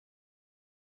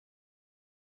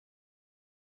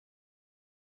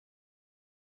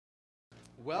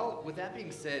Well, with that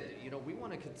being said, we're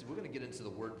going to get into the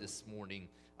Word this morning.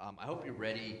 I hope you're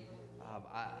ready.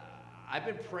 I've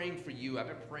been praying for you. I've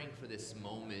been praying for this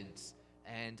moment,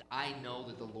 and I know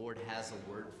that the Lord has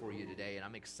a word for you today, and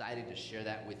I'm excited to share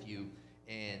that with you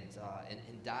and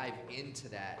dive into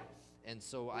that. And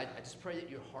so I just pray that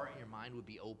your heart and your mind would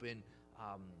be open.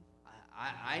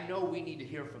 I know we need to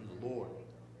hear from the Lord.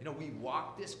 We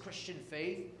walk this Christian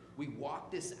faith. We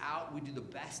walk this out. We do the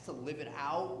best to live it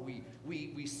out.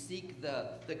 We seek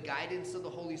the guidance of the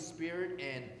Holy Spirit,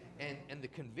 and the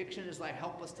conviction is like,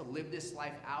 help us to live this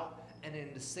life out. And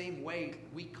in the same way,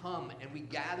 we come and we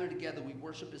gather together. We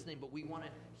worship His name, but we want to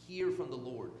hear from the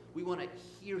Lord. We want to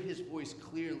hear His voice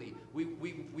clearly.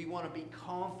 We want to be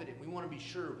confident. We want to be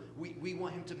sure. We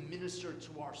want Him to minister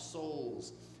to our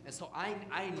souls. And so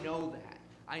I know that.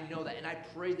 I know that, and I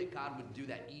pray that God would do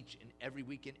that each and every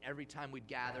week and every time we'd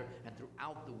gather and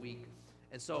throughout the week.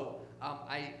 And so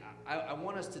I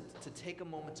want us to take a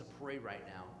moment to pray right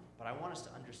now, but I want us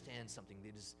to understand something.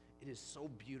 It is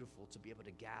so beautiful to be able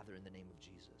to gather in the name of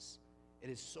Jesus. It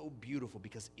is so beautiful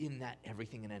because in that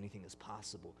everything and anything is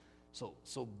possible.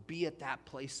 So be at that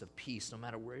place of peace, no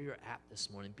matter where you're at this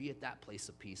morning. Be at that place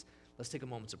of peace. Let's take a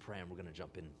moment to pray, and we're going to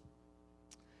jump in.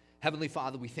 Heavenly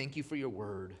Father, we thank you for your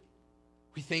word.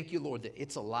 We thank you, Lord, that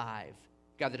it's alive.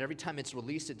 God, that every time it's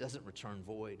released, it doesn't return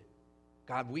void.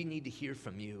 God, we need to hear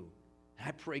from you. And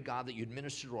I pray, God, that you'd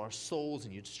minister to our souls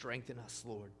and you'd strengthen us,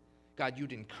 Lord. God,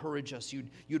 you'd encourage us. You'd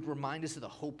remind us of the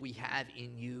hope we have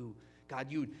in you. God,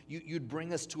 you'd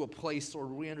bring us to a place, Lord,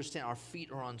 where we understand our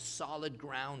feet are on solid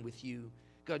ground with you.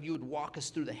 God, you would walk us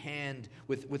through the hand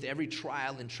with every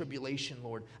trial and tribulation,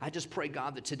 Lord. I just pray,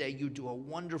 God, that today you do a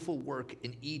wonderful work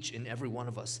in each and every one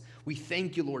of us. We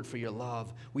thank you, Lord, for your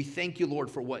love. We thank you, Lord,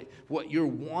 for what you're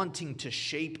wanting to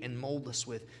shape and mold us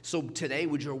with. So today,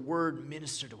 would your word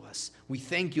minister to us? We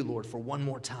thank you, Lord, for one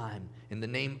more time. In the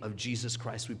name of Jesus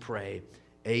Christ, we pray.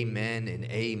 Amen and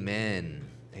amen.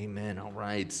 Amen. All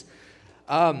right.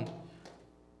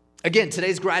 Again,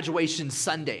 today's graduation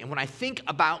Sunday, and when I think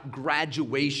about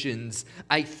graduations,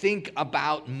 I think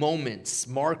about moments,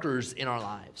 markers in our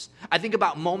lives. I think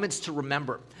about moments to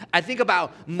remember. I think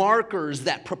about markers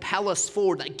that propel us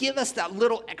forward, that give us that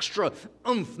little extra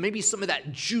oomph, maybe some of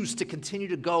that juice to continue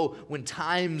to go when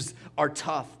times are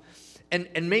tough.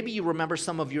 And maybe you remember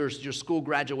some of your school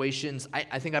graduations.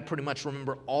 I think I pretty much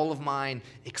remember all of mine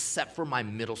except for my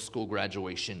middle school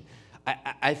graduation.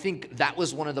 I think that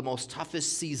was one of the most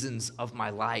toughest seasons of my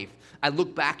life. I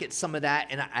look back at some of that,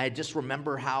 and I just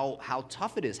remember how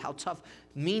tough it is, how tough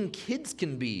mean kids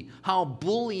can be, how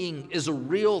bullying is a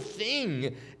real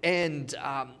thing. And,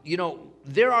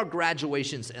 there are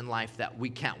graduations in life that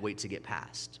we can't wait to get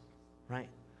past, right?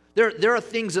 There are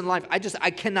things in life,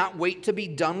 I cannot wait to be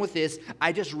done with this.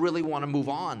 I just really want to move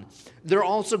on. There are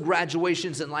also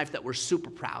graduations in life that we're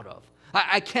super proud of.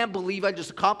 I can't believe I just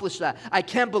accomplished that. I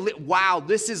can't believe, wow,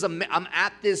 I'm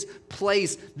at this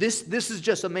place. This is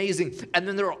just amazing. And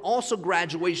then there are also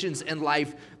graduations in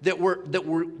life that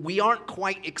we aren't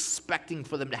quite expecting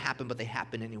for them to happen, but they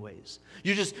happen anyways.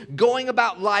 You're just going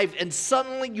about life, and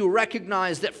suddenly you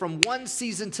recognize that from one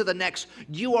season to the next,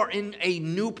 you are in a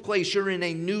new place. You're in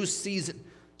a new season.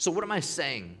 So what am I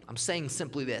saying? I'm saying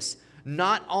simply this.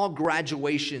 Not all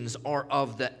graduations are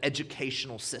of the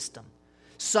educational system.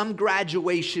 Some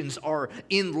graduations are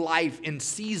in life, in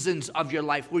seasons of your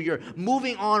life, where you're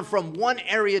moving on from one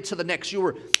area to the next. You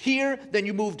were here, then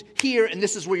you moved here, and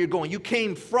this is where you're going. You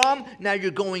came from, now you're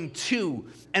going to.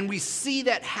 And we see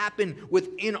that happen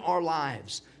within our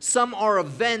lives. Some are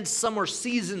events, some are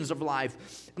seasons of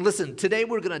life. And listen, today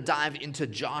we're going to dive into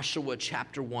Joshua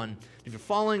chapter 1. If you're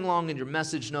following along in your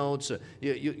message notes,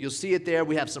 you'll see it there.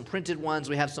 We have some printed ones.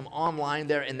 We have some online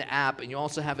there in the app, and you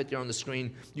also have it there on the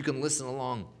screen. You can listen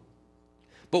along.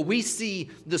 But we see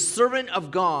the servant of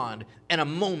God and a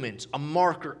moment, a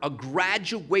marker, a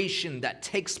graduation that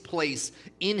takes place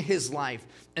in his life.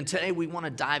 And today we want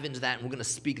to dive into that, and we're going to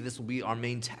speak. This will be our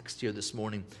main text here this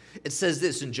morning. It says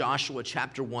this in Joshua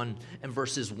chapter 1 and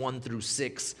verses 1 through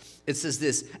 6. It says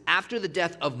this, after the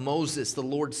death of Moses, the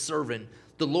Lord's servant,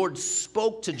 the Lord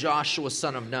spoke to Joshua,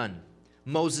 son of Nun,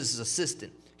 Moses'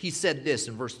 assistant. He said this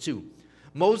in verse 2,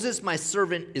 Moses, my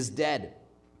servant, is dead.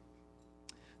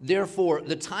 Therefore,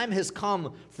 the time has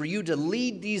come for you to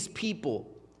lead these people,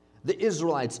 the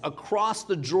Israelites, across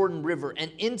the Jordan River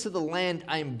and into the land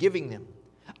I am giving them.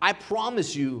 I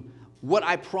promise you what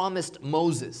I promised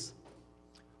Moses.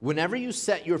 Wherever you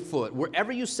set your foot,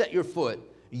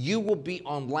 you will be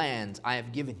on land I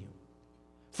have given you.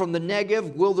 From the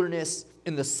Negev wilderness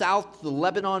in the south to the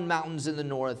Lebanon mountains in the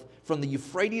north, from the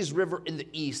Euphrates River in the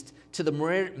east to the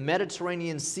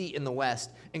Mediterranean Sea in the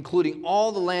west, including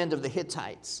all the land of the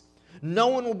Hittites. No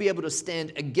one will be able to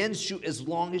stand against you as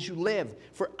long as you live,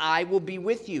 for I will be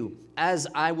with you, as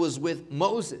I was with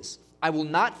Moses. I will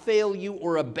not fail you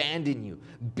or abandon you.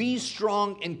 Be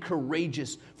strong and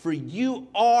courageous, for you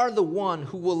are the one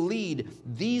who will lead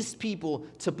these people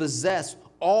to possess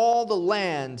all the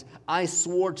land I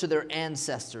swore to their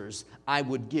ancestors I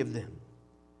would give them.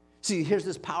 See, here's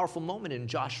this powerful moment in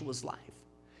Joshua's life.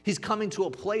 He's coming to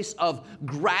a place of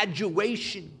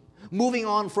graduation, moving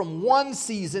on from one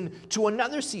season to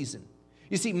another season.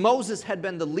 You see, Moses had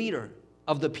been the leader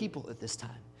of the people at this time.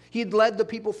 He had led the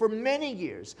people for many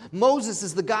years. Moses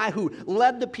is the guy who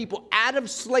led the people out of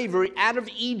slavery, out of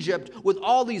Egypt, with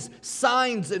all these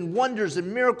signs and wonders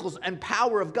and miracles and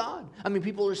power of God. I mean,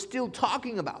 people are still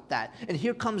talking about that. And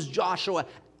here comes Joshua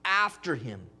after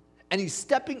him. And he's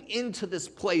stepping into this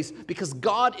place because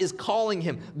God is calling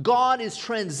him. God is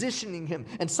transitioning him.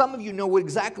 And some of you know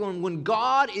exactly when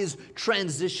God is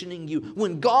transitioning you,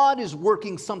 when God is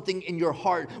working something in your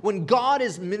heart, when God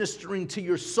is ministering to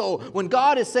your soul, when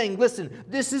God is saying, listen,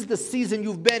 this is the season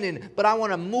you've been in, but I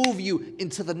want to move you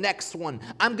into the next one.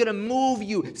 I'm going to move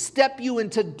you, step you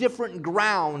into different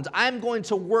ground. I'm going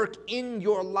to work in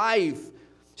your life.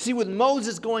 See, with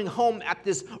Moses going home at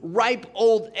this ripe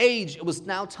old age, it was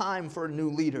now time for a new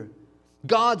leader.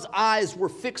 God's eyes were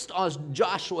fixed on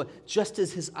Joshua just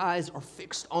as his eyes are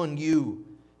fixed on you.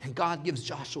 And God gives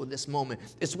Joshua this moment.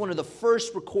 It's one of the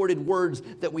first recorded words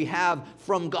that we have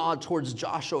from God towards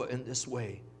Joshua in this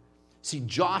way. See,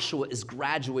 Joshua is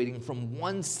graduating from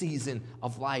one season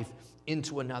of life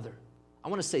into another. I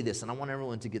want to say this, and I want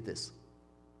everyone to get this.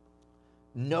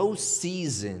 No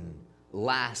season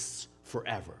lasts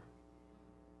forever.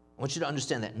 I want you to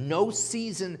understand that. No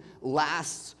season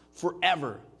lasts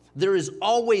forever. There is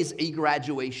always a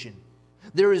graduation.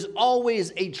 There is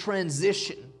always a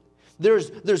transition.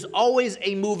 There's always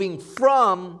a moving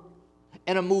from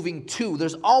and a moving to.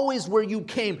 There's always where you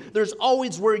came. There's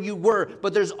always where you were,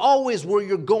 but there's always where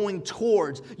you're going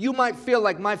towards. You might feel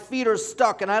like my feet are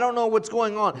stuck and I don't know what's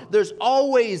going on. There's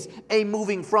always a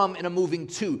moving from and a moving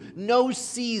to. No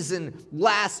season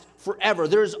lasts forever.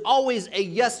 There's always a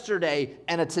yesterday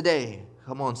and a today.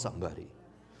 Come on, somebody.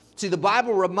 See, the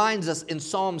Bible reminds us in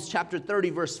Psalms chapter 30,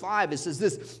 verse 5, it says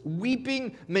this,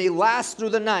 weeping may last through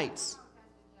the nights.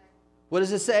 What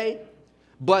does it say?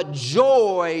 But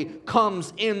joy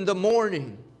comes in the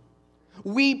morning.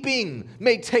 Weeping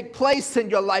may take place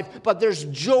in your life, but there's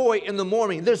joy in the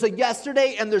morning. There's a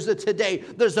yesterday and there's a today.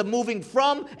 There's a moving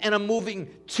from and a moving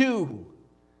to.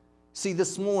 See,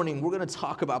 this morning we're going to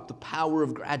talk about the power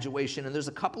of graduation, and there's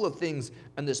a couple of things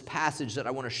in this passage that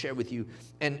I want to share with you.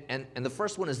 And the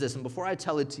first one is this, and before I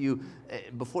tell it to you,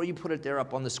 before you put it there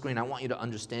up on the screen, I want you to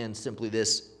understand simply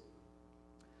this.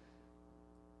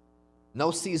 No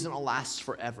season will last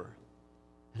forever.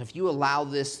 And if you allow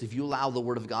this, if you allow the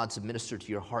Word of God to minister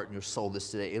to your heart and your soul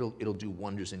this today, it'll do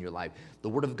wonders in your life. The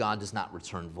Word of God does not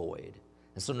return void.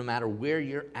 And so no matter where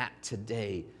you're at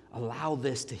today, allow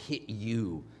this to hit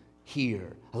you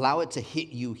here. Allow it to hit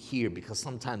you here, because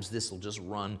sometimes this will just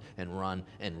run and run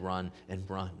and run and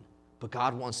run. But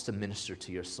God wants to minister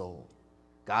to your soul.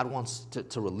 God wants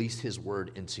to release His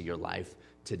Word into your life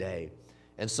today.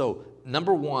 And so,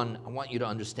 number one, I want you to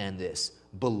understand this.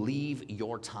 Believe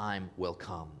your time will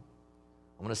come.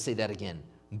 I'm going to say that again.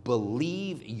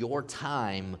 Believe your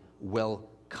time will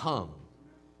come.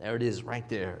 There it is right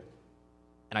there.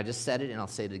 And I just said it and I'll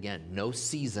say it again. No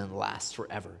season lasts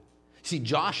forever. See,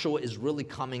 Joshua is really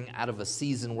coming out of a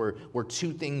season where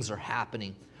two things are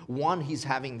happening. One, he's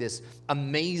having this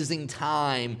amazing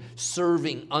time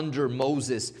serving under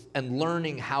Moses and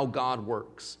learning how God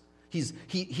works. He's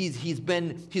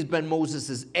been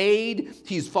Moses' aide.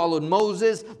 He's followed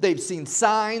Moses. They've seen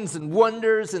signs and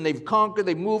wonders, and they've conquered.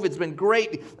 They've moved. It's been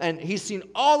great. And he's seen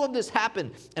all of this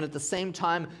happen. And at the same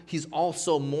time, he's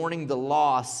also mourning the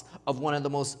loss of one of the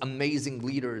most amazing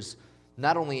leaders,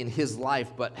 not only in his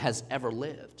life, but has ever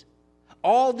lived.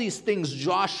 All these things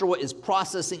Joshua is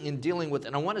processing and dealing with.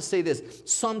 And I want to say this.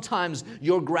 Sometimes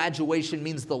your graduation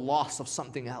means the loss of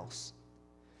something else.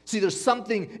 See, there's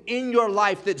something in your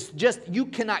life that's just, you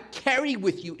cannot carry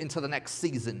with you into the next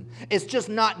season. It's just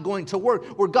not going to work.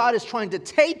 Where God is trying to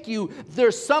take you,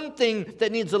 there's something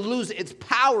that needs to lose its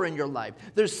power in your life.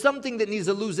 There's something that needs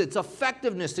to lose its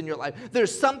effectiveness in your life.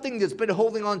 There's something that's been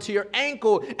holding on to your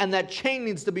ankle, and that chain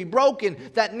needs to be broken.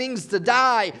 That needs to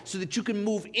die so that you can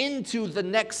move into the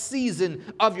next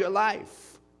season of your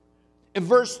life. In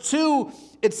verse 2,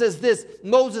 it says this,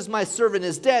 Moses, my servant,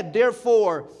 is dead.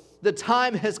 Therefore, the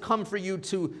time has come for you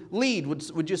to lead.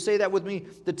 Would you say that with me?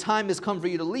 The time has come for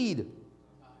you to lead.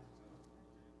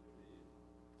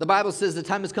 The Bible says the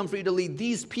time has come for you to lead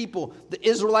these people, the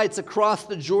Israelites, across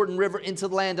the Jordan River into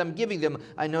the land I'm giving them.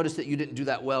 I noticed that you didn't do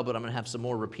that well, but I'm going to have some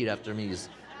more repeat after me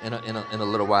in a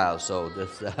little while. So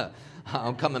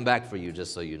I'm coming back for you,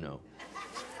 just so you know.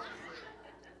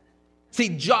 See,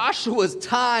 Joshua's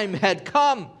time had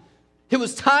come. It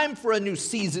was time for a new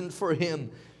season for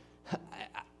him.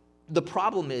 The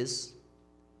problem is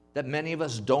that many of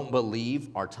us don't believe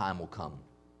our time will come.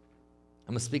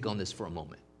 I'm going to speak on this for a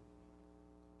moment.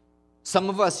 Some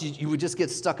of us, you would just get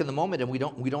stuck in the moment, and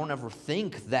we don't ever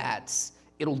think that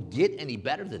it'll get any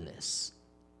better than this.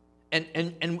 And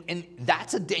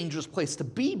that's a dangerous place to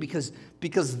be, because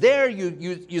there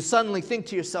you suddenly think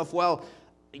to yourself, well,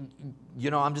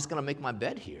 I'm just going to make my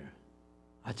bed here.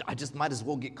 I just might as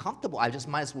well get comfortable. I just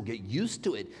might as well get used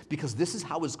to it, because this is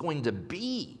how it's going to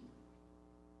be.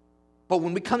 But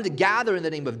when we come to gather in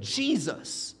the name of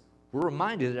Jesus, we're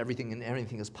reminded that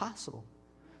everything is possible.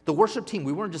 The worship team,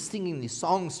 we weren't just singing these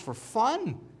songs for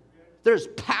fun. There's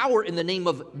power in the name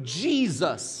of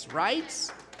Jesus,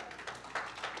 right?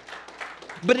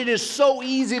 But it is so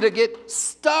easy to get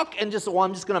stuck and just,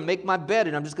 I'm just going to make my bed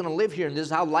and I'm just going to live here, and this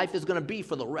is how life is going to be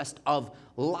for the rest of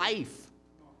life.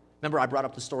 Remember, I brought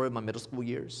up the story of my middle school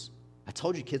years. I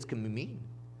told you kids can be mean.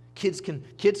 Kids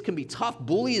can be tough.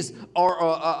 Bullies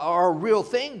are a real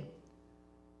thing.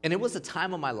 And it was a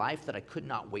time of my life that I could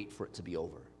not wait for it to be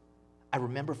over. I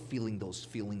remember feeling those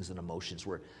feelings and emotions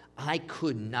where I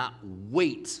could not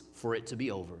wait for it to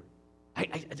be over. I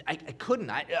couldn't.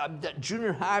 That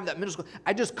junior high, that middle school,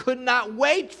 I just could not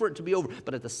wait for it to be over.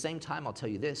 But at the same time, I'll tell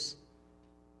you this.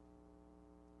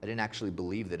 I didn't actually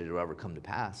believe that it would ever come to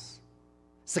pass.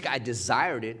 It's like I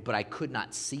desired it, but I could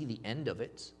not see the end of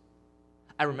it.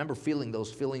 I remember feeling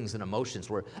those feelings and emotions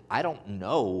where I don't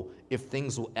know if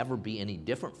things will ever be any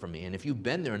different for me. And if you've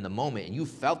been there in the moment and you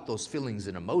felt those feelings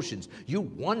and emotions, you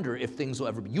wonder if things will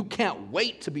ever be. You can't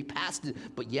wait to be past it.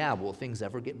 But yeah, will things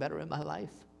ever get better in my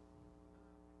life?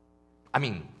 What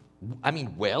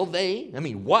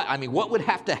would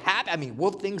have to happen?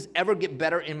 Will things ever get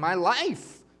better in my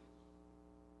life?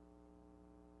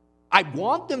 I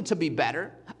want them to be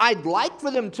better. I'd like for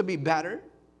them to be better.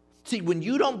 See, when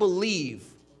you don't believe,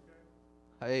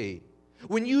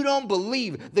 when you don't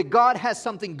believe that God has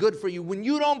something good for you, when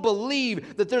you don't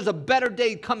believe that there's a better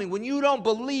day coming, when you don't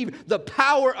believe the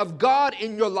power of God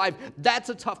in your life, that's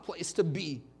a tough place to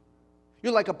be.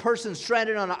 You're like a person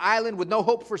stranded on an island with no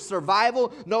hope for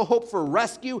survival, no hope for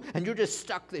rescue, and you're just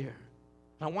stuck there.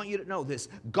 And I want you to know this,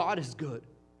 God is good.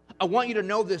 I want you to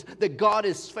know this, that God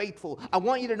is faithful. I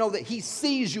want you to know that He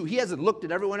sees you. He hasn't looked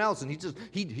at everyone else, and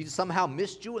He somehow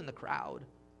missed you in the crowd.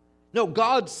 No,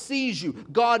 God sees you.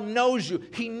 God knows you.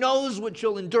 He knows what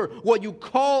you'll endure. What you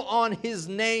call on His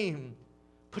name,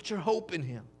 put your hope in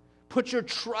Him. Put your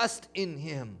trust in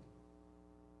Him.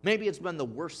 Maybe it's been the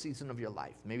worst season of your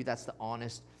life. Maybe that's the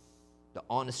honest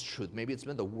truth. Maybe it's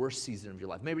been the worst season of your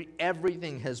life. Maybe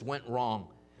everything has went wrong.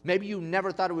 Maybe you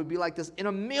never thought it would be like this in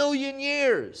a million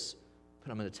years.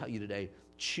 But I'm going to tell you today,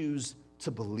 choose to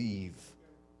believe.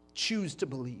 Choose to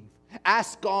believe.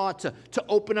 Ask God to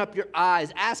open up your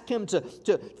eyes. Ask Him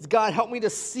to God, help me to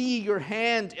see your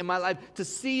hand in my life, to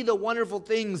see the wonderful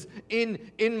things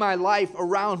in my life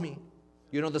around me.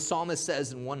 You know, the psalmist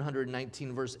says in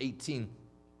 119 verse 18,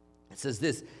 it says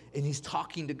this, and he's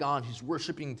talking to God, he's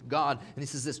worshiping God, and he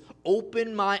says this,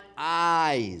 open my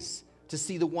eyes to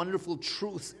see the wonderful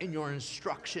truths in your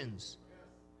instructions.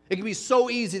 It can be so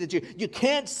easy that you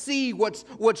can't see what's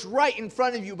right in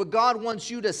front of you, but God wants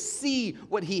you to see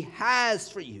what He has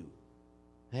for you.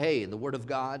 Hey, in the Word of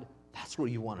God, that's where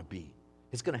you want to be.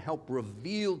 It's going to help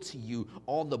reveal to you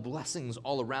all the blessings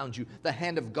all around you, the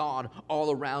hand of God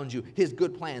all around you, His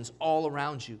good plans all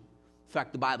around you. In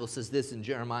fact, the Bible says this in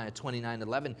Jeremiah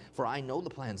 29:11, for I know the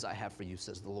plans I have for you,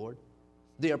 says the Lord.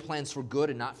 They are plans for good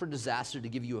and not for disaster, to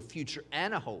give you a future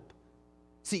and a hope.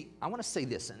 See, I want to say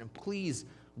this, and please,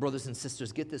 brothers and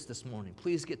sisters, get this morning.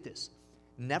 Please get this.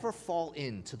 Never fall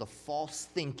into the false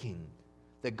thinking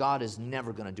that God is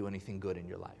never going to do anything good in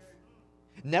your life.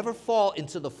 Never fall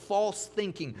into the false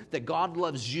thinking that God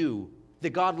loves you,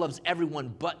 that God loves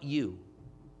everyone but you.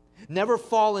 Never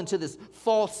fall into this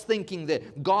false thinking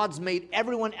that God's made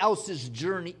everyone else's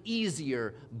journey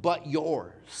easier but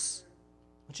yours.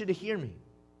 I want you to hear me.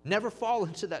 Never fall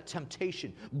into that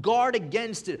temptation. Guard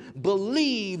against it.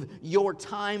 Believe your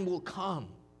time will come.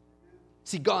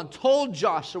 See, God told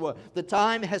Joshua, the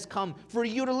time has come for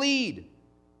you to lead.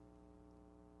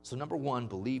 So number one,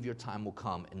 believe your time will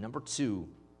come. And number two,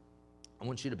 I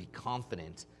want you to be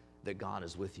confident that God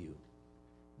is with you.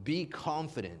 Be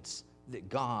confident that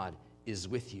God is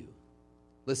with you.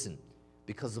 Listen,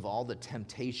 because of all the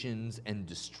temptations and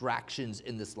distractions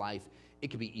in this life, it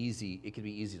could be easy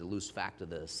to lose fact of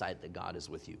the sight that God is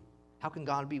with you. How can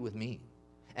God be with me?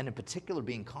 And in particular,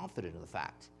 being confident of the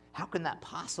fact. How can that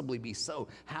possibly be so?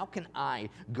 How can I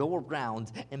go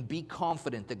around and be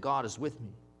confident that God is with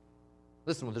me?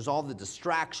 Listen, well, there's all the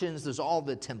distractions, there's all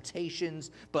the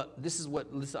temptations, but listen,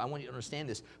 I want you to understand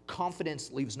this.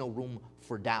 Confidence leaves no room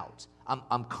for doubt.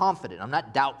 I'm confident. I'm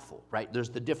not doubtful, right? There's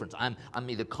the difference. I'm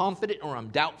either confident or I'm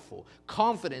doubtful.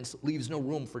 Confidence leaves no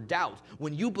room for doubt.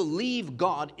 When you believe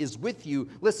God is with you,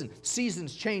 listen,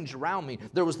 seasons change around me.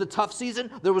 There was the tough season.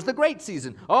 There was the great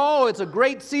season. Oh, it's a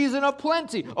great season of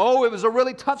plenty. Oh, it was a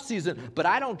really tough season. But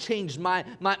I don't change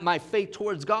my faith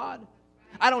towards God.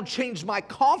 I don't change my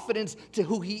confidence to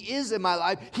who He is in my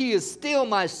life. He is still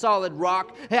my solid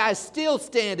rock. Hey, I still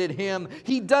stand in Him.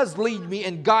 He does lead me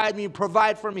and guide me and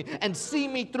provide for me and see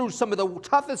me through some of the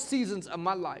toughest seasons of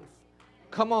my life.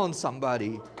 Come on,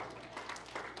 somebody.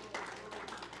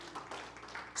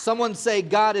 Someone say,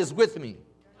 God is with me.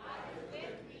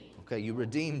 Okay, you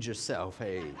redeemed yourself.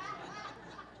 Hey.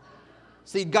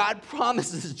 See, God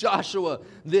promises Joshua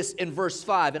this in verse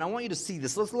 5, and I want you to see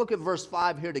this. Let's look at verse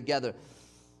 5 here together.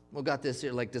 We got this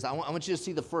here like this. I want you to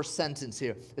see the first sentence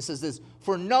here. It says this,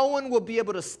 for no one will be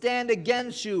able to stand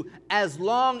against you as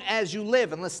long as you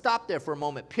live. And let's stop there for a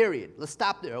moment, period. Let's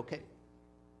stop there, okay?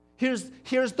 Here's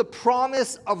the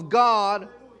promise of God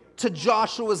to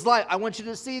Joshua's life. I want you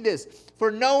to see this.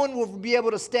 For no one will be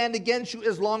able to stand against you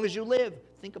as long as you live.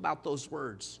 Think about those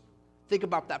words. Think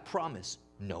about that promise.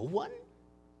 No one?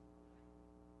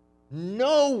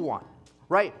 No one.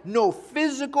 Right? No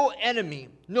physical enemy,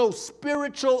 no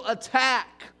spiritual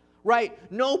attack, right?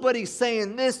 Nobody's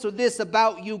saying this or this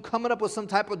about you, coming up with some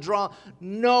type of draw.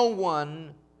 No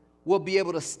one will be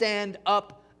able to stand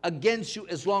up against you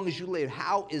as long as you live.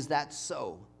 How is that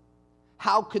so?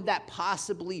 How could that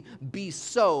possibly be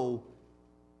so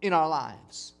in our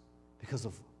lives? Because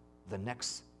of the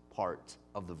next part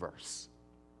of the verse.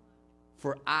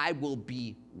 For I will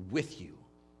be with you.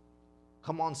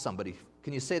 Come on, somebody.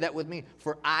 Can you say that with me?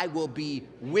 For I will be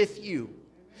with you.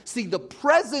 See, the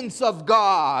presence of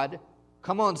God,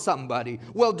 come on somebody,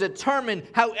 will determine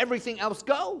how everything else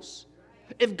goes.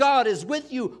 If God is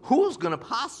with you, who's going to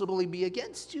possibly be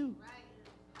against you?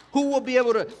 Who will be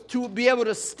able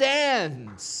to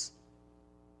stand?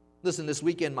 Listen, this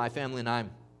weekend, my family and I,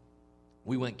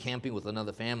 we went camping with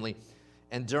another family.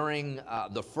 And during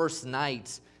the first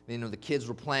night, the kids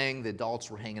were playing, the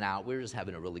adults were hanging out. We were just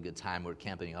having a really good time. We were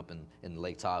camping up in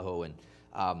Lake Tahoe.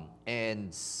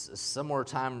 And somewhere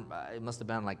time, it must have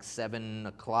been like 7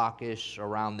 o'clock-ish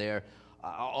around there.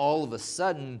 All of a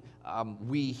sudden,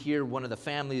 we hear one of the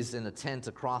families in a tent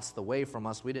across the way from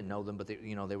us. We didn't know them, but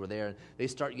they were there. They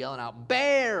start yelling out,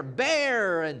 "Bear,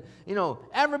 bear!" And,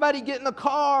 everybody get in the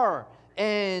car.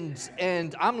 And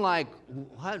I'm like,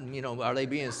 what? Are they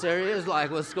being serious? Like,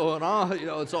 what's going on?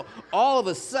 And so all of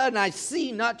a sudden I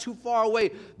see not too far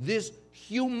away this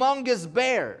humongous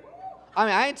bear. I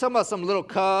mean, I ain't talking about some little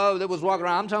cub that was walking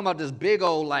around. I'm talking about this big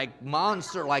old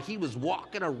monster. Like, he was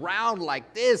walking around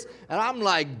like this. And I'm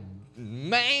like,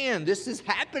 man, this is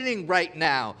happening right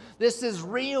now. This is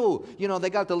real. They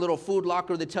got the little food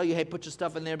locker. They tell you, hey, put your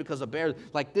stuff in there because a bear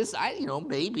like this,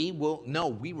 maybe will. No,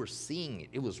 we were seeing it.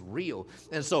 It was real.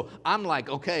 And so I'm like,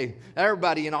 okay,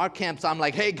 everybody in our camps, I'm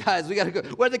like, hey, guys, we got to go.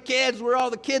 Where are the kids? Where are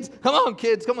all the kids? Come on,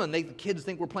 kids, come on. The kids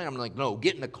think we're playing. I'm like, no,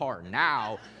 get in the car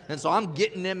now. And so I'm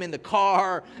getting them in the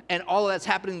car, and all of that's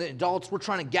happening. The adults, we're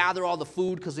trying to gather all the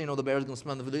food because, the bear's going to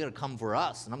smell the food. They're going to come for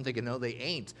us. And I'm thinking, no, they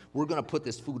ain't. We're going to put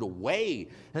this food away.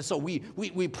 And so we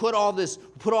put all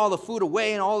the food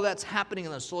away, and all of that's happening.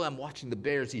 And then slowly I'm watching the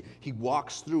bears. He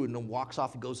walks through and then walks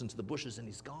off. He goes into the bushes, and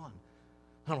he's gone.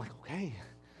 And I'm like, okay,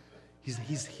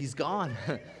 he's gone.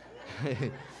 I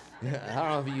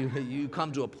don't know if you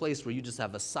come to a place where you just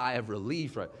have a sigh of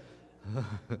relief, right?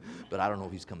 But I don't know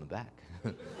if he's coming back.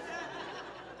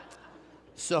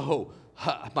 So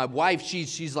my wife,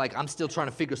 she's like, I'm still trying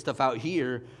to figure stuff out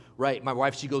here, right? My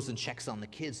wife, she goes and checks on the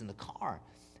kids in the car,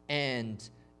 and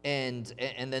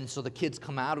then so the kids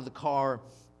come out of the car,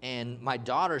 and my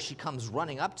daughter, she comes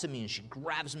running up to me and she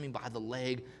grabs me by the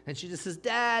leg, and she just says,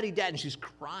 "Daddy, Dad," and she's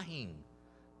crying,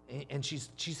 and she's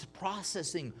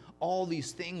processing all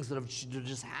these things that are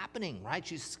just happening, right?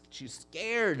 She's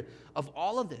scared of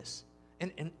all of this,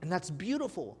 and that's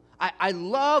beautiful. I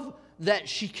love that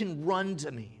she can run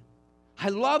to me. I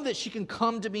love that she can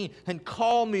come to me and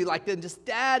call me like that, just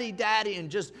daddy, daddy, and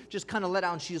just kind of let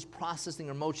out. And she is processing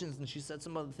her emotions, and she said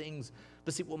some other things.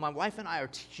 But see, what my wife and I are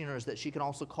teaching her is that she can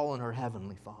also call on her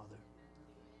Heavenly Father.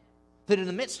 That in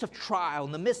the midst of trial,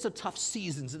 in the midst of tough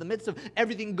seasons, in the midst of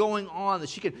everything going on, that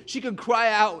she can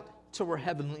cry out to her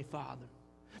Heavenly Father.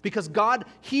 Because God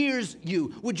hears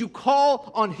you. Would you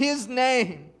call on His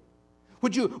name?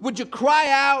 Would you cry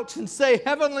out and say,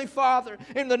 Heavenly Father,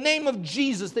 in the name of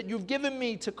Jesus that you've given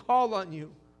me to call on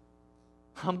you?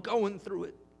 I'm going through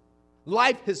it.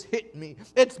 Life has hit me.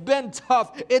 It's been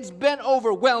tough. It's been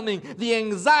overwhelming. The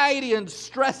anxiety and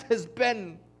stress has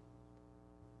been.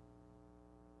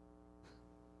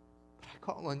 But I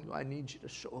call on you. I need you to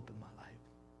show up in my life.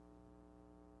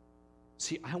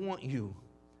 See, I want you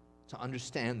to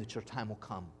understand that your time will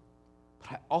come.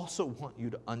 But I also want you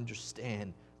to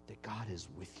understand that God is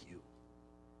with you.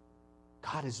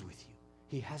 God is with you.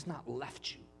 He has not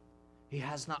left you. He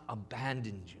has not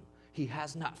abandoned you. He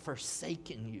has not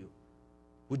forsaken you.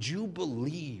 Would you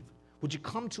believe? Would you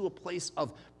come to a place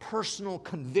of personal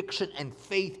conviction and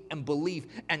faith and belief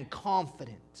and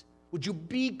confidence? Would you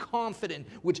be confident?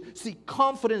 See,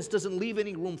 confidence doesn't leave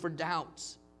any room for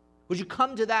doubts. Would you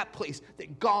come to that place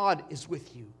that God is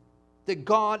with you? That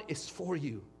God is for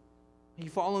you? Are you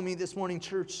following me this morning,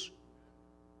 church?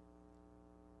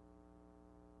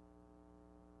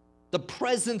 The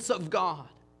presence of God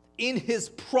in His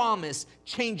promise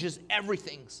changes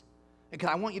everything. Because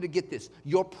I want you to get this.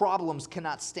 Your problems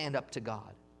cannot stand up to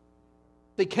God.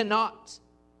 They cannot.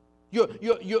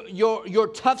 Your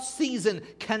tough season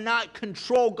cannot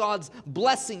control God's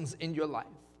blessings in your life.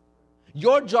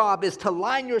 Your job is to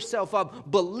line yourself up,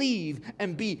 believe,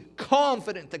 and be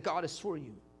confident that God is for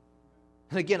you.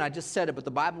 And again, I just said it, but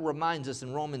the Bible reminds us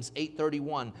in Romans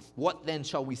 8:31, what then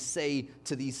shall we say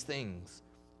to these things?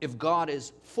 If God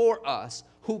is for us,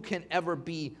 who can ever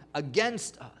be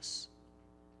against us?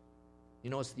 You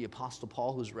know, it's the Apostle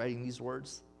Paul who's writing these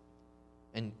words.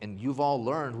 And we've all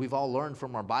learned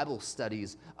from our Bible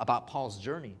studies about Paul's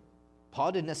journey.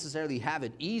 Paul didn't necessarily have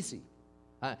it easy.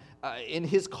 In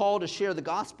his call to share the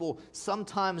gospel,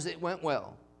 sometimes it went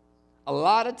well. A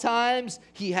lot of times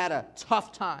he had a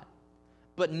tough time.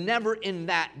 But never in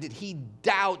that did he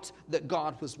doubt that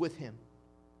God was with him.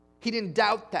 He didn't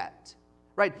doubt that.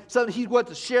 Right? So he went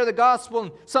to share the gospel,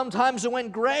 and sometimes it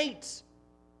went great.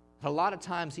 But a lot of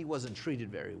times he wasn't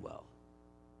treated very well.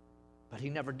 But he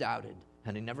never doubted,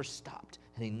 and he never stopped,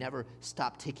 and he never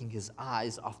stopped taking his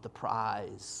eyes off the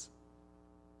prize.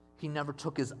 He never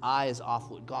took his eyes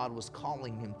off what God was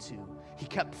calling him to. He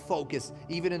kept focused,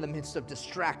 even in the midst of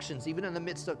distractions, even in the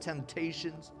midst of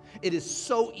temptations. It is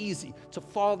so easy to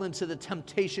fall into the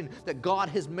temptation that God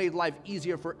has made life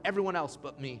easier for everyone else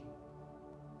but me.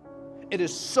 It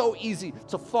is so easy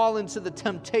to fall into the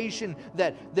temptation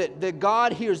that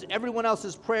God hears everyone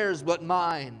else's prayers but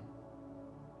mine.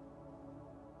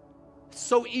 It's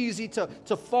so easy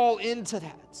to fall into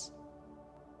that.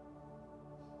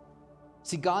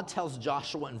 See, God tells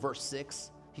Joshua in verse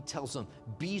 6, He tells him,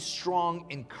 be strong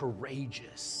and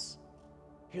courageous.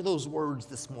 Hear those words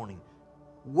this morning.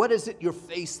 What is it you're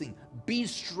facing? Be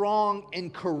strong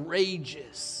and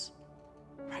courageous.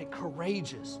 Right?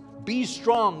 Courageous. Be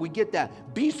strong. We get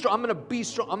that. Be strong. I'm going to be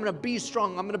strong. I'm going to be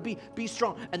strong. I'm going to be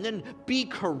strong. And then be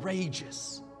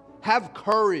courageous. Have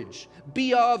courage.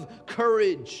 Be of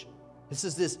courage. This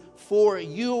is this, for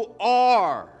you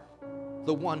are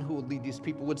the one who will lead these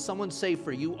people. Would someone say,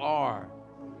 for you are?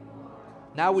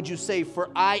 Now would you say, for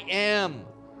I am?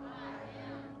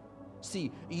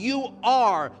 See, you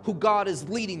are who God is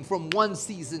leading from one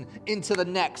season into the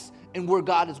next and where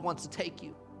God wants to take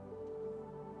you.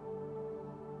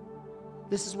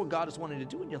 This is what God is wanting to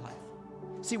do in your life.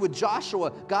 See, with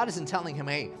Joshua, God isn't telling him,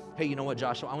 hey, you know what,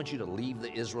 Joshua, I want you to leave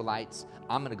the Israelites.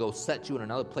 I'm going to go set you in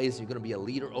another place. You're going to be a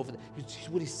leader over there.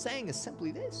 What he's saying is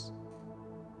simply this.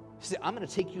 He said, I'm going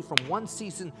to take you from one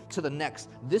season to the next.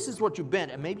 This is what you've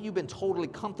been, and maybe you've been totally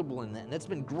comfortable in that, and it's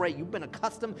been great. You've been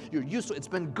accustomed. You're used to it. It's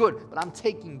been good, but I'm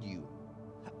taking you.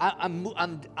 I'm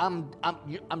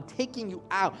taking you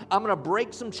out. I'm going to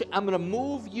break some chains. I'm going to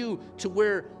move you to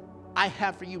where I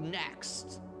have for you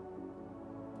next.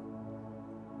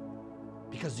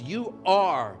 Because you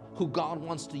are who God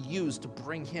wants to use to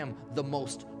bring Him the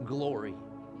most glory.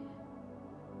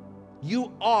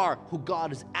 You are who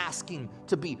God is asking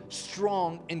to be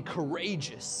strong and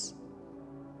courageous.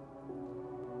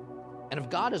 And if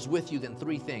God is with you, then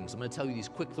three things. I'm going to tell you these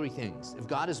quick three things. If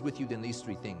God is with you, then these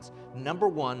three things. Number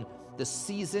one, this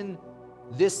season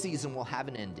will have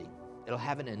an ending. It'll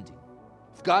have an ending.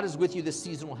 If God is with you, this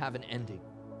season will have an ending.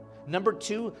 Number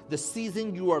two, the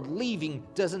season you are leaving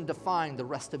doesn't define the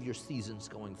rest of your seasons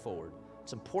going forward.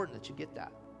 It's important that you get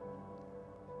that.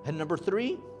 And number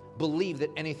three, believe that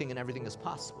anything and everything is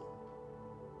possible.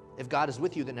 If God is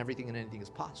with you, then everything and anything is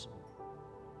possible.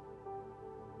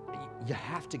 You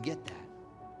have to get that.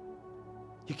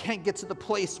 You can't get to the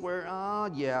place where,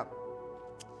 yeah,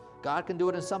 God can do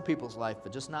it in some people's life,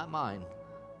 but just not mine.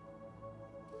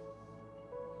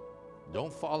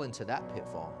 Don't fall into that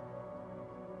pitfall.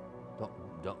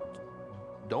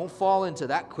 Don't fall into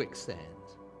that quicksand.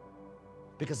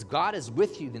 Because if God is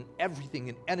with you, then everything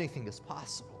and anything is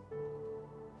possible.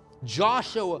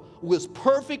 Joshua was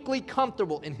perfectly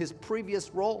comfortable in his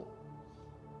previous role.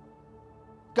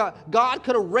 God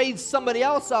could have raised somebody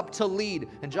else up to lead,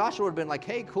 and Joshua would have been like,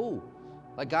 hey, cool.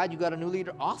 Like, God, you got a new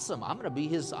leader? Awesome. I'm gonna be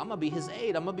his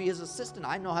aide. I'm gonna be his assistant.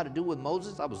 I know how to do it with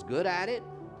Moses. I was good at it.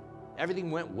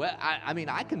 Everything went well. I mean,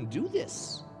 I can do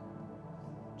this.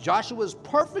 Joshua was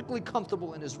perfectly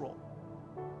comfortable in his role.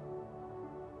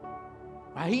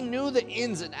 Right? He knew the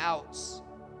ins and outs.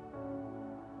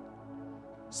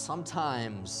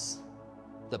 Sometimes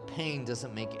the pain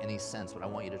doesn't make any sense, but I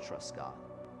want you to trust God.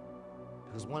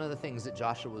 Because one of the things that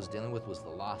Joshua was dealing with was the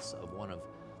loss of one of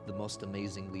the most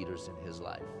amazing leaders in his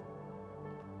life.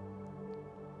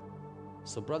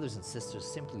 So brothers and sisters,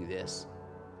 simply this.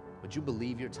 Would you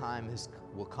believe your time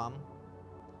will come?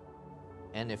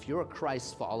 And if you're a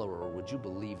Christ follower, would you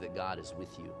believe that God is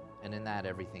with you? And in that,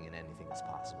 everything and anything is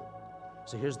possible.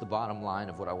 So here's the bottom line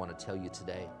of what I want to tell you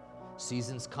today.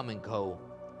 Seasons come and go,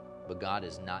 but God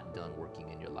is not done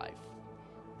working in your life.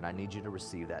 And I need you to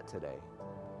receive that today.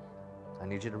 I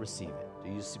need you to receive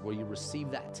it. Will you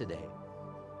receive that today?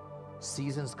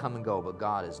 Seasons come and go, but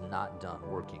God is not done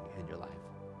working in your life.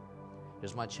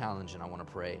 Here's my challenge, and I want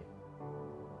to pray.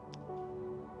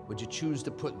 Would you choose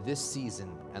to put this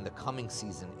season and the coming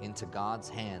season into God's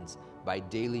hands by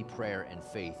daily prayer and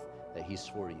faith that He's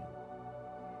for you?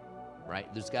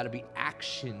 Right? There's got to be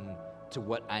action to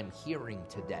what I'm hearing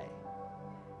today.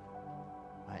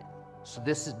 Right? So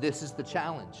this is the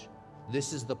challenge.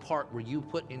 This is the part where you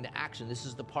put into action. This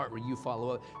is the part where you follow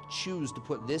up. Choose to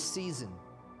put this season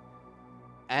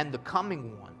and the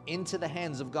coming one into the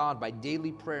hands of God by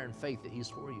daily prayer and faith that He's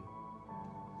for you.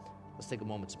 Let's take a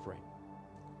moment to pray.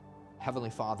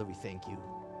 Heavenly Father, we thank you.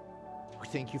 We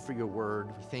thank you for your word.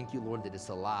 We thank you, Lord, that it's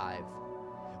alive.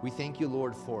 We thank you,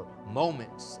 Lord, for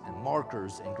moments and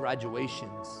markers and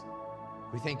graduations.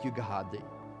 We thank you, God, that,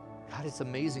 God, it's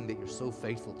amazing that you're so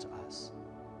faithful to us.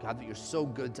 God, that you're so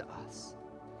good to us.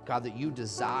 God, that you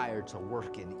desire to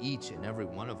work in each and every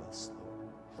one of us, Lord.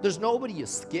 There's nobody you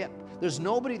skip. There's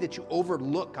nobody that you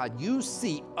overlook, God. You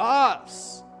see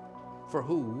us for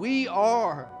who we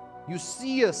are. You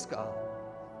see us, God.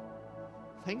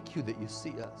 Thank you that you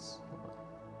see us.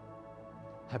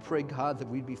 I pray, God, that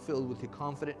we'd be filled with your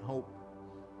confident hope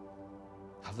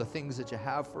of the things that you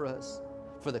have for us,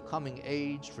 for the coming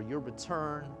age, for your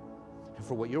return, and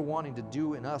for what you're wanting to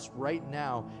do in us right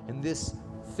now, in this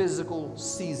physical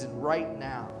season right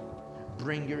now.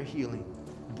 Bring your healing,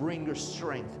 bring your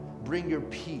strength, bring your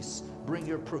peace, bring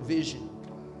your provision.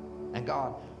 And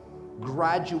God,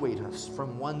 graduate us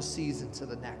from one season to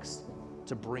the next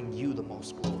to bring you the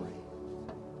most glory.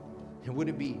 And would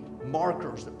it be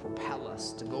markers that propel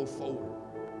us to go forward?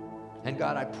 And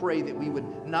God, I pray that we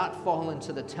would not fall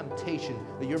into the temptation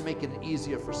that you're making it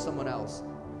easier for someone else.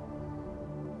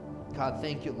 God,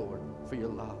 thank you, Lord, for your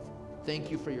love. Thank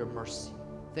you for your mercy.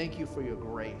 Thank you for your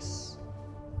grace.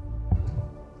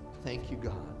 Thank you,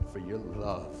 God, for your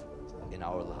love in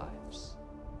our lives.